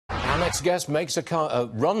next guest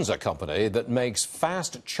runs a company that makes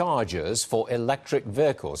fast chargers for electric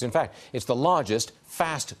vehicles. In fact, it's the largest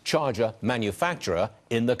fast charger manufacturer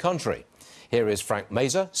in the country. Here is Frank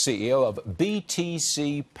Meza, CEO of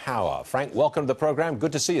BTC Power. Frank, welcome to the program.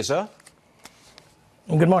 Good to see you, sir.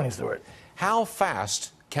 Good morning, Stuart. How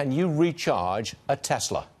fast can you recharge a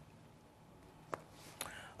Tesla?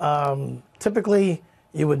 Typically,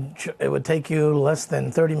 it would take you less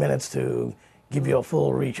than 30 minutes to give you a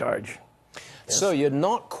full recharge. Yes. So you're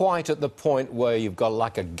not quite at the point where you've got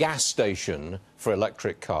like a gas station for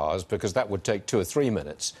electric cars, because that would take 2 or 3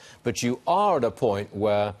 minutes. But you are at a point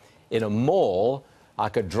where in a mall, I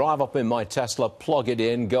could drive up in my Tesla, plug it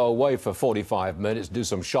in, go away for 45 minutes, do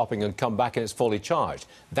some shopping and come back and it's fully charged.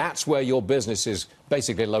 That's where your business is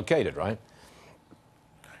basically located, right?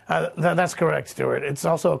 That's correct, Stuart. It's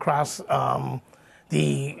also across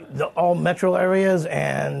the all metro areas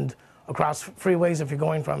and across freeways. If you're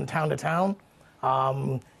going from town to town,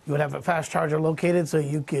 you would have a fast charger located so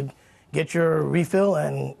you could get your refill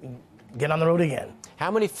and get on the road again.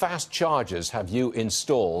 How many fast chargers have you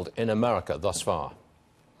installed in America thus far?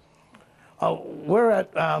 We're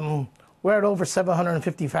at over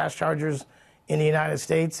 750 fast chargers in the United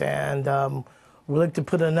States, and we'd like to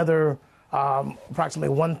put another approximately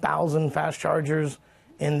 1,000 fast chargers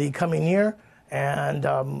in the coming year. And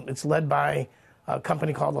it's led by a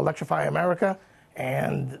company called Electrify America,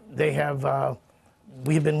 and they have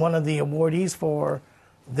we've been one of the awardees for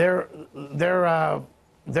their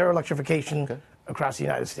electrification. Okay. Across the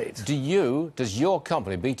United States. Does your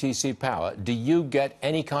company, BTC Power, do you get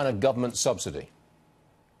any kind of government subsidy?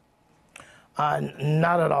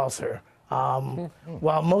 Not at all, sir.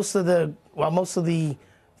 While most of the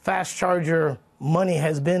fast charger money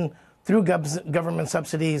has been through government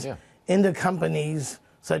subsidies, yeah, into companies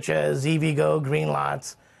such as EVgo,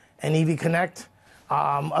 Greenlots, and EV Connect,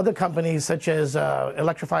 other companies such as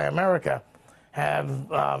Electrify America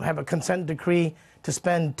have a consent decree to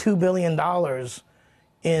spend $2 billion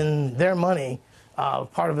in their money,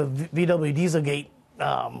 part of the VW Dieselgate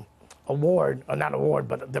award, or not award,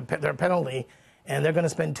 but their penalty, and they're going to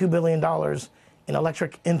spend $2 billion in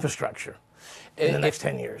electric infrastructure in the next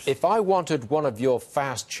 10 years. If I wanted one of your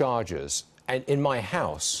fast chargers in my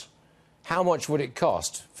house, how much would it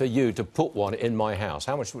cost for you to put one in my house?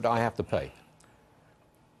 How much would I have to pay?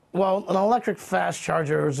 Well, an electric fast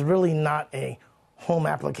charger is really not a home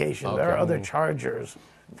application. Okay. There are other chargers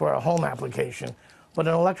for a home application, but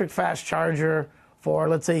an electric fast charger for,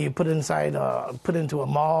 let's say, you put into a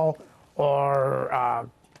mall or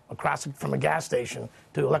across from a gas station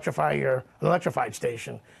to electrify an electrified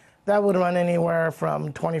station, that would run anywhere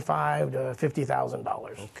from $25,000 to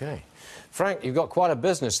 $50,000. Okay. Frank, you've got quite a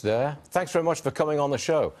business there. Thanks very much for coming on the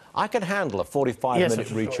show. I can handle a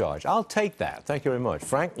 45-minute recharge. Sure. I'll take that. Thank you very much.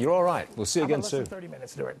 Frank, you're all right. We'll see you again soon. 30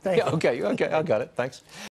 minutes, Stuart. Thank you. Okay, I got it. Thanks.